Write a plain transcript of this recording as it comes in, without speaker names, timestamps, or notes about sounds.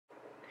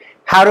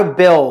how to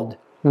build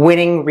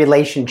winning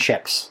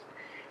relationships.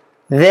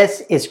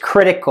 This is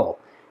critical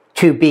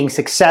to being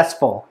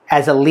successful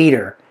as a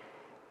leader.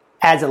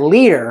 As a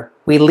leader,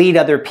 we lead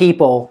other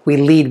people, we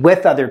lead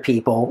with other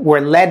people, we're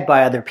led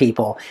by other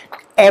people.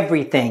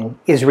 Everything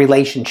is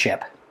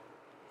relationship.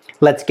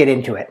 Let's get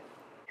into it.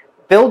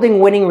 Building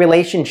winning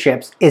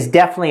relationships is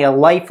definitely a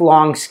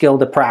lifelong skill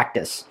to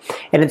practice,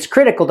 and it's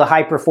critical to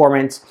high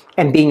performance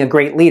and being a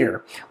great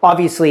leader.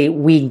 Obviously,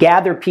 we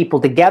gather people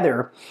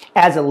together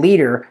as a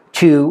leader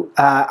to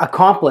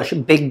accomplish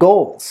big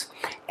goals,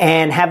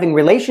 and having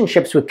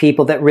relationships with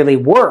people that really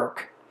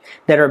work,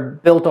 that are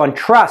built on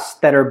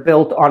trust, that are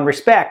built on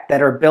respect,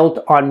 that are built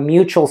on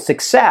mutual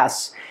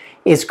success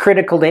is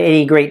critical to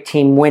any great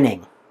team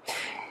winning.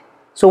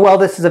 So while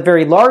this is a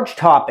very large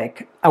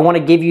topic, I want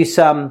to give you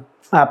some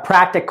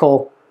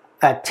practical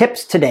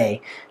tips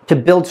today to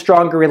build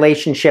stronger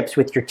relationships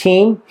with your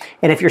team.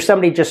 And if you're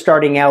somebody just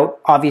starting out,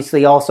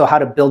 obviously also how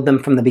to build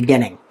them from the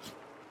beginning.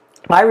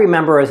 I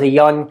remember as a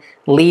young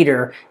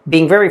leader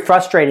being very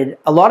frustrated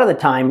a lot of the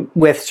time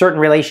with certain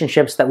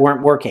relationships that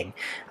weren't working.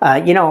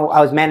 I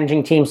was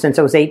managing teams since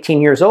I was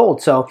 18 years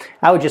old, so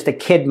I was just a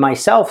kid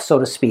myself, so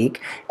to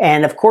speak.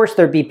 And of course,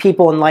 there'd be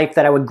people in life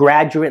that I would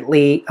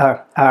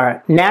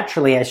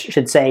naturally, I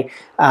should say,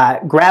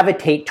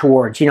 gravitate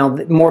towards,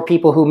 more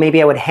people who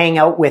maybe I would hang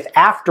out with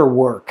after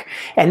work.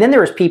 And then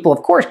there was people,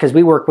 of course, because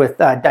we work with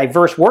a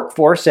diverse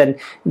workforce and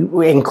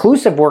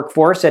inclusive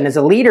workforce, and as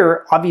a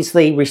leader,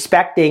 obviously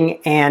respecting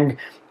and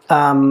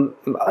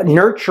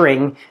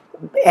nurturing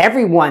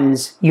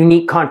everyone's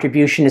unique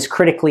contribution is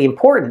critically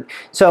important.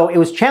 So it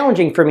was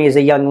challenging for me as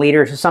a young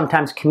leader to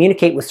sometimes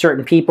communicate with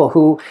certain people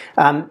who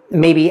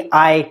maybe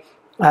I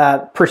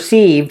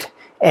perceived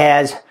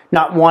as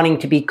not wanting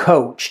to be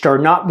coached or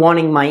not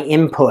wanting my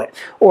input,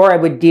 or I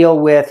would deal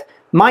with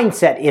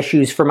mindset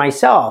issues for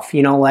myself,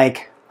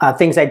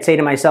 things I'd say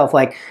to myself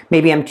like,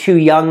 maybe I'm too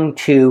young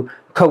to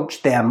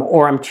coach them,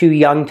 or I'm too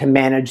young to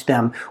manage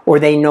them, or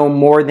they know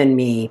more than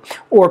me,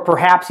 or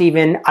perhaps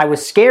even I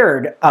was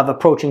scared of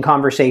approaching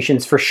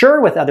conversations for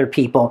sure with other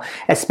people,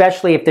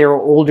 especially if they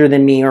were older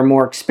than me or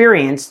more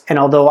experienced. And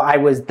although I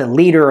was the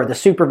leader or the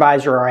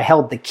supervisor or I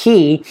held the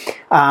key,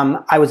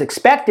 I was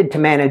expected to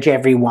manage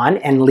everyone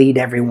and lead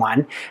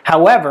everyone.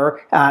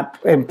 However,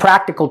 in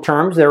practical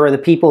terms, there were the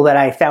people that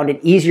I found it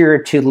easier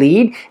to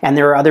lead, and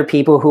there are other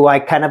people who I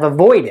kind of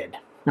avoided.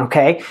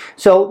 Okay,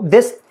 so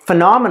this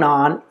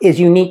phenomenon is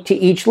unique to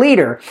each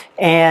leader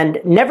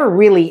and never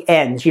really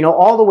ends,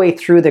 all the way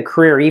through the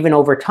career, even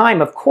over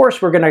time. Of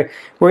course, we're gonna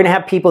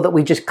have people that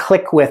we just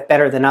click with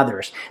better than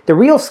others. The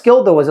real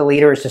skill, though, as a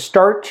leader is to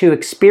start to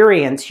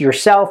experience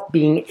yourself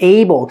being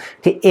able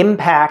to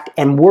impact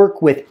and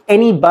work with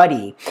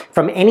anybody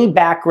from any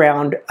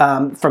background,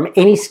 from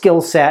any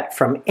skill set,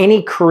 from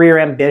any career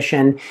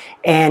ambition,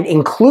 and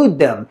include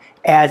them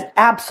as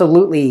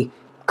absolutely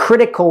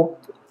critical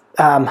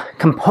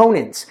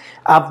components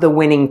of the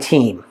winning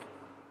team.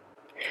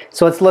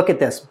 So let's look at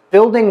this.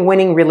 Building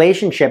winning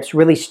relationships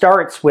really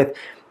starts with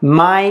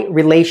my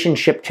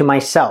relationship to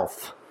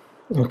myself.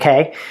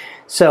 Okay,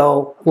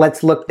 so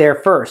let's look there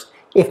first.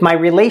 If my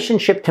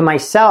relationship to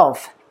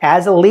myself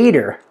as a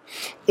leader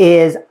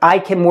is I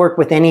can work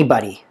with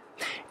anybody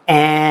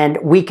and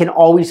we can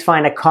always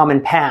find a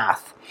common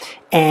path,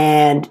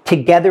 and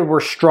together we're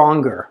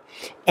stronger,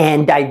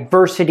 and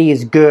diversity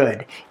is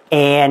good,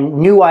 and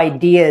new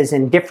ideas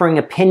and differing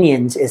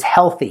opinions is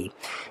healthy,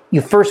 you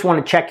first want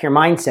to check your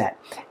mindset.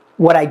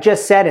 What I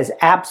just said is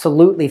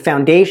absolutely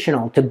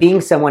foundational to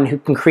being someone who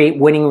can create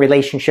winning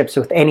relationships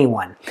with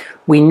anyone.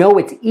 We know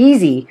it's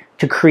easy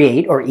to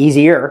create, or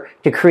easier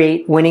to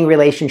create, winning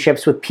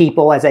relationships with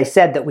people, as I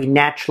said, that we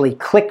naturally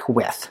click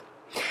with.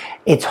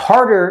 It's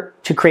harder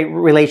to create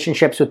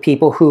relationships with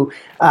people who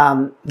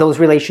those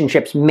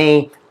relationships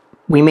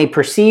we may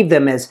perceive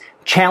them as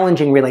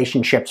challenging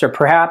relationships, or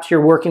perhaps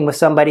you're working with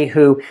somebody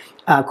who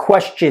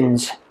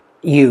questions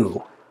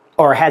you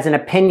or has an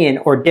opinion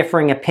or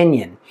differing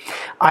opinion.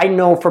 I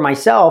know for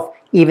myself,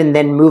 even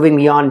then moving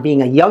beyond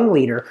being a young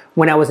leader,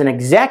 when I was an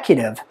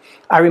executive,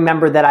 I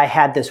remember that I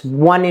had this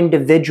one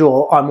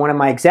individual on one of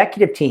my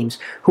executive teams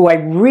who I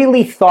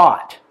really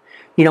thought,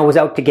 was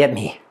out to get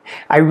me.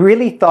 I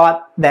really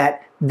thought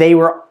that they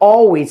were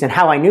always, and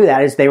how I knew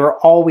that is they were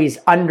always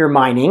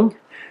undermining,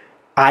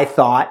 I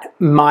thought,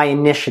 my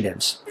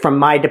initiatives from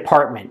my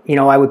department.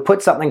 I would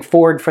put something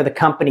forward for the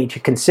company to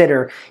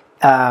consider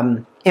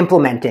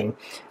implementing,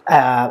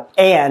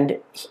 and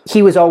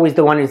he was always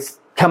the one who's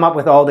come up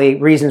with all the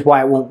reasons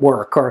why it won't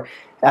work, or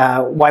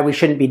why we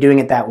shouldn't be doing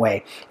it that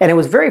way. And it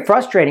was very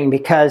frustrating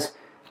because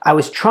I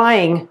was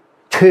trying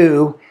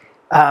to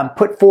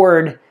put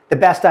forward the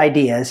best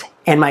ideas,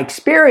 and my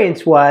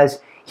experience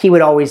was he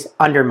would always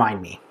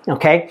undermine me,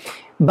 okay?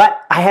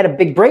 But I had a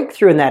big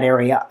breakthrough in that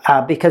area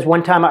because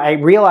one time I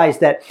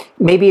realized that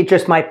maybe it's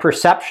just my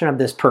perception of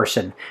this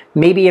person.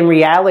 Maybe in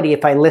reality,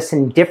 if I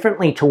listened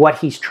differently to what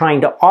he's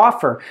trying to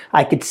offer,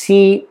 I could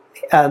see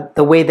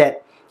the way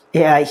that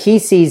he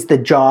sees the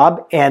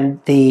job and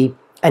the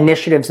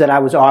initiatives that I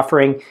was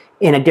offering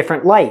in a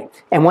different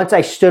light. And once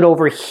I stood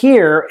over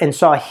here and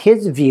saw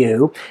his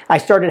view, I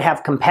started to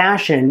have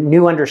compassion,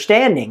 new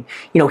understanding.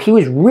 He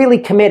was really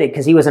committed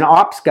because he was an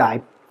ops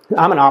guy.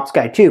 I'm an ops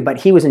guy too,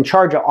 but he was in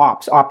charge of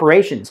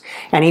operations.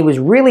 And he was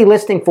really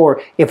listening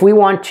for, if we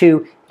want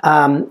to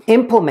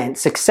implement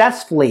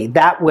successfully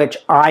that which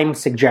I'm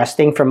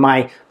suggesting from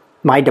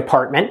my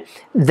department,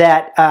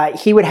 that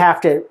he would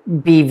have to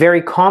be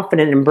very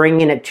confident in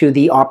bringing it to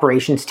the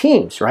operations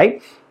teams,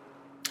 right?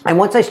 And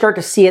once I start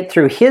to see it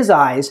through his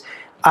eyes,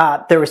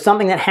 there was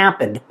something that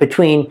happened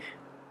between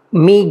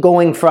me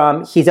going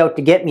from he's out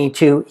to get me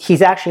to he's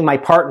actually my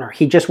partner.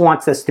 He just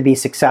wants us to be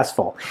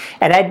successful.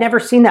 And I'd never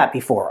seen that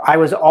before. I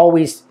was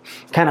always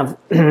kind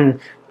of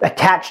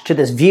attached to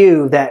this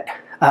view that,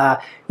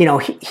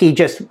 he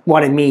just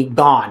wanted me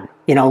gone.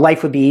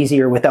 Life would be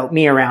easier without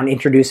me around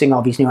introducing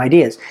all these new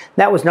ideas.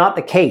 That was not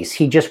the case.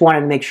 He just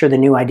wanted to make sure the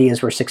new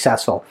ideas were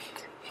successful.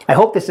 I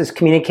hope this is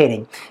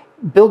communicating.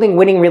 Building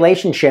winning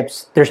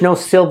relationships, there's no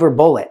silver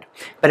bullet,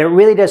 but it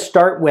really does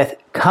start with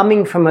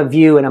coming from a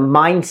view and a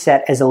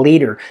mindset as a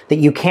leader that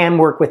you can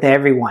work with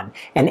everyone,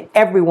 and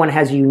everyone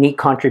has a unique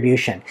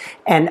contribution.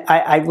 And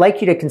I'd like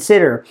you to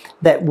consider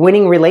that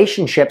winning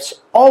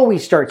relationships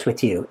always starts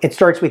with you. It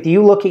starts with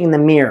you looking in the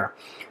mirror.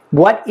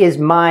 What is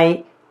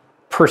my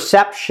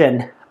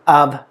perception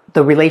of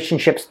the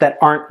relationships that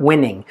aren't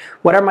winning?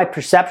 What are my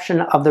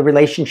perception of the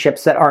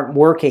relationships that aren't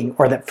working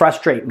or that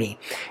frustrate me?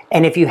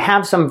 And if you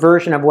have some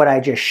version of what I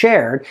just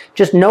shared,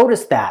 just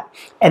notice that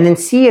and then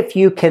see if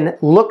you can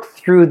look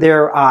through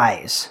their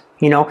eyes.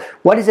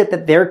 What is it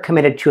that they're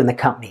committed to in the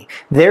company?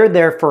 They're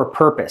there for a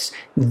purpose.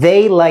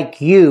 They, like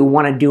you,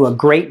 want to do a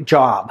great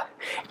job,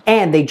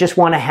 and they just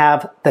want to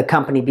have the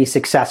company be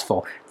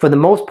successful. For the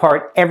most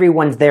part,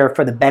 everyone's there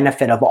for the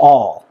benefit of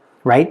all.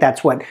 Right?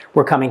 That's what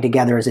we're coming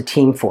together as a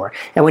team for.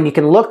 And when you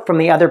can look from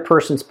the other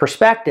person's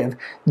perspective,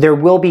 there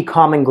will be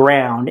common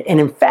ground. And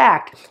in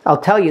fact,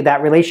 I'll tell you,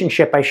 that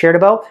relationship I shared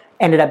about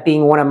ended up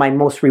being one of my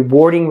most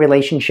rewarding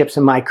relationships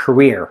in my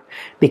career.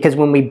 Because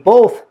when we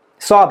both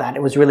saw that,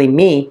 it was really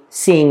me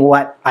seeing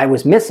what I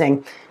was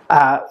missing,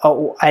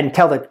 and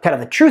tell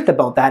the truth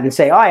about that and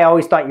say, I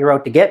always thought you were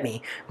out to get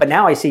me. But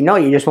now I see, no,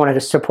 you just wanted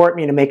to support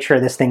me to make sure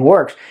this thing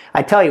works.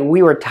 I tell you,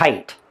 we were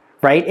tight.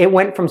 Right? It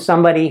went from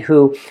somebody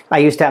who I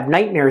used to have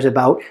nightmares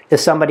about to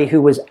somebody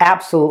who was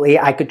absolutely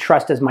I could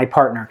trust as my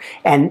partner.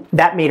 And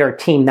that made our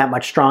team that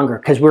much stronger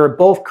because we were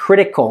both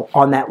critical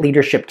on that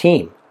leadership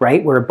team,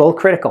 right? We're both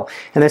critical.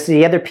 And this is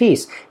the other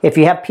piece. If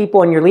you have people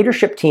on your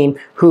leadership team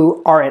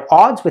who are at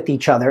odds with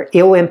each other,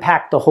 it'll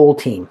impact the whole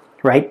team.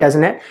 Right?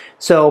 Doesn't it?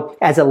 So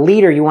as a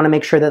leader, you want to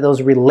make sure that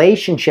those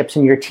relationships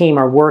in your team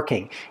are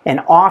working. And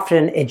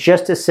often it's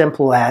just as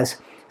simple as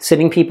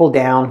sitting people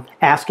down,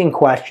 asking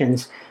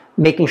questions,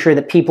 making sure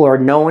that people are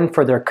known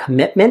for their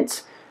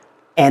commitments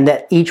and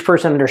that each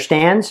person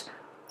understands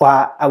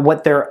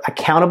what they're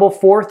accountable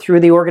for through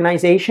the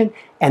organization,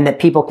 and that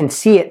people can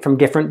see it from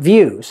different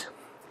views.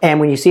 And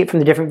when you see it from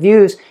the different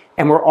views,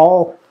 and we're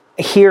all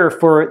here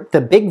for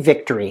the big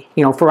victory,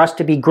 for us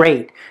to be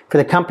great, for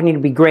the company to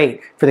be great,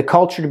 for the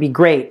culture to be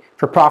great,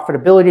 for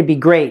profitability to be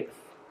great,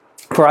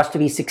 for us to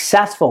be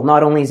successful,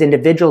 not only as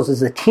individuals,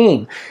 as a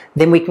team,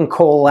 then we can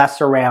coalesce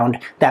around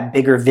that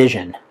bigger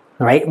vision.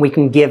 Right? We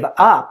can give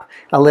up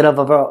a little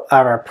of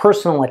our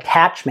personal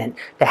attachment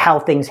to how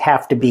things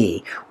have to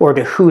be or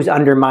to who's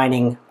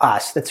undermining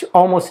us. It's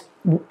almost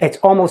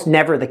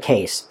never the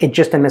case. It's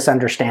just a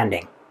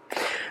misunderstanding.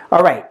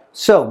 All right.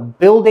 So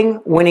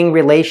building winning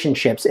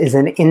relationships is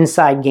an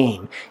inside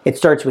game. It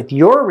starts with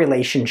your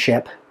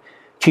relationship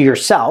to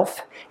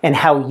yourself and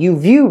how you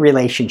view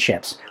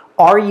relationships.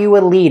 Are you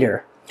a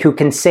leader who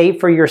can say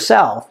for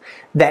yourself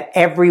that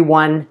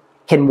everyone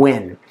can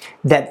win,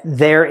 that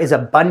there is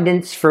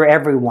abundance for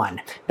everyone,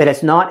 that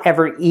it's not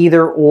ever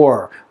either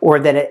or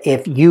that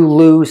if you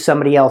lose,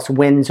 somebody else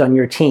wins on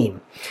your team?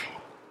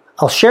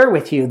 I'll share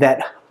with you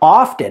that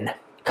often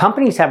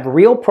companies have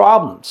real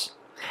problems,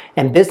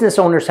 and business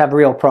owners have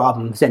real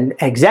problems, and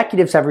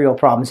executives have real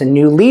problems, and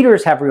new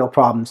leaders have real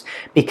problems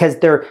because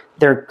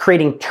they're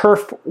creating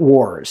turf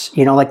wars,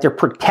 like they're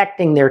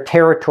protecting their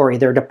territory,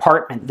 their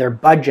department, their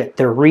budget,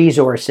 their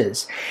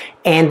resources.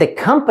 And the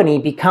company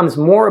becomes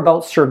more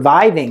about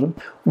surviving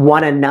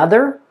one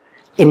another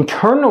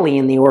internally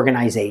in the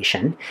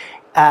organization.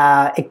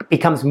 It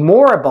becomes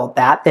more about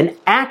that than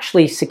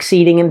actually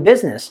succeeding in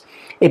business.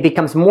 It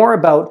becomes more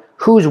about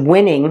who's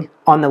winning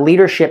on the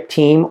leadership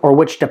team or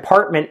which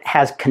department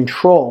has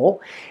control,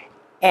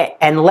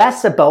 and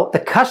less about the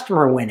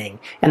customer winning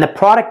and the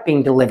product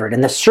being delivered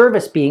and the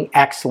service being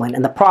excellent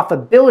and the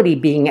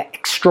profitability being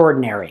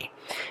extraordinary.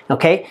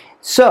 Okay?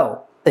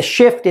 So the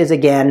shift is,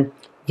 again,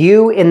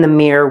 you in the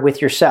mirror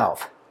with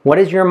yourself. What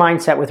is your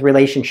mindset with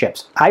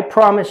relationships? I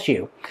promise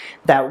you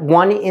that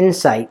one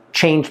insight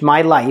changed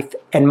my life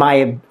and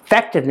my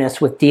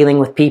effectiveness with dealing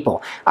with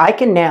people. I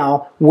can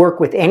now work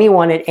with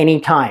anyone at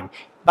any time.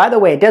 By the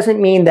way, it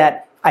doesn't mean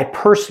that I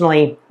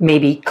personally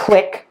maybe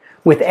click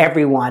with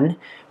everyone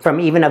from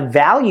even a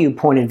value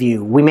point of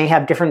view. We may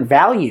have different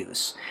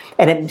values.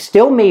 And it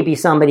still may be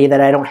somebody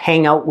that I don't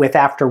hang out with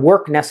after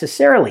work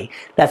necessarily.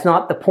 That's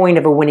not the point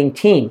of a winning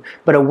team.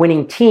 But a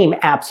winning team,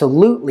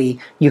 absolutely,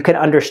 you can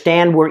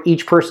understand where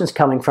each person's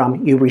coming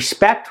from. You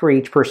respect where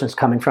each person's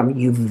coming from.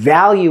 You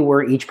value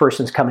where each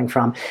person's coming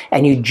from.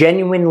 And you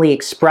genuinely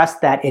express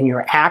that in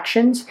your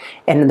actions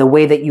and in the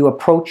way that you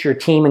approach your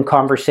team in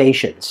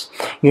conversations.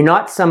 You're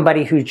not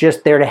somebody who's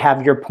just there to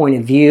have your point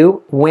of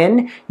view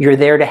win. You're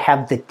there to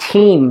have the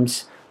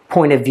team's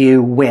point of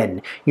view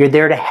win. You're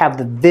there to have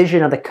the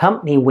vision of the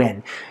company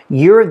win.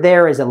 You're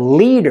there as a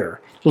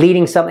leader,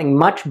 leading something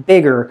much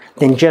bigger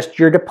than just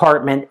your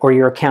department or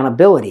your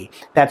accountability.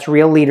 That's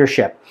real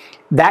leadership.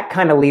 That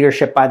kind of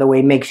leadership, by the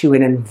way, makes you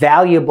an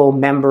invaluable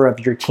member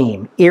of your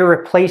team,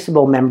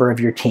 irreplaceable member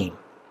of your team,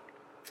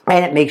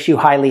 and it makes you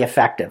highly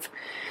effective.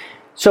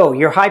 So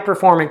your high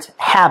performance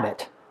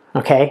habit,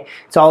 okay?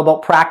 It's all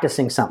about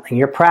practicing something.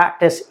 Your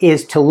practice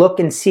is to look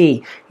and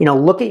see,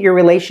 look at your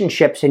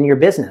relationships in your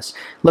business.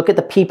 Look at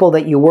the people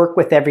that you work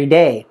with every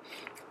day.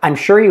 I'm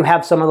sure you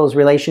have some of those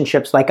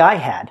relationships like I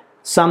had.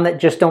 Some that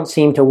just don't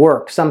seem to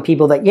work. Some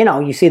people that,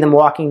 you see them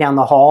walking down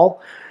the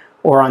hall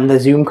or on the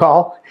Zoom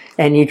call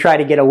and you try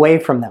to get away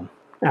from them,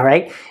 all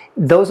right?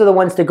 Those are the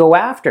ones to go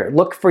after.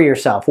 Look for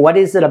yourself. What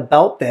is it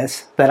about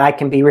this that I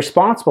can be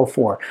responsible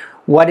for?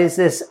 What is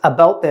this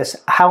about this?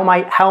 How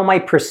am I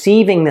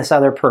perceiving this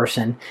other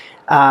person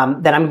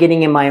that I'm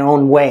getting in my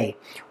own way?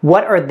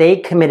 What are they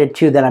committed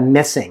to that I'm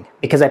missing?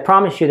 Because I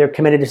promise you they're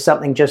committed to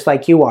something just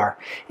like you are.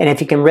 And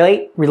if you can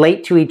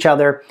relate to each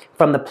other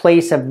from the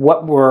place of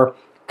what we're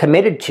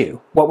committed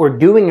to, what we're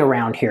doing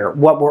around here,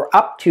 what we're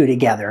up to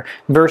together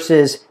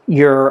versus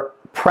your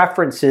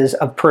preferences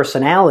of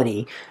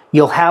personality,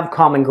 you'll have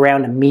common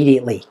ground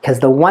immediately. Because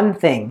the one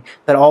thing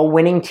that all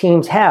winning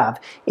teams have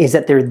is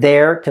that they're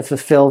there to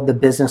fulfill the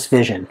business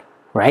vision,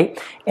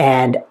 right?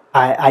 And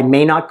I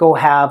may not go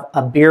have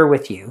a beer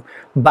with you,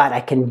 but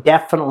I can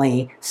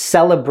definitely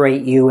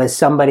celebrate you as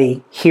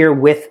somebody here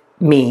with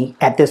me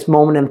at this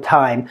moment in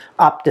time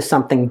up to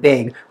something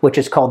big, which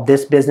is called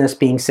this business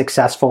being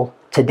successful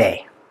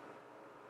today.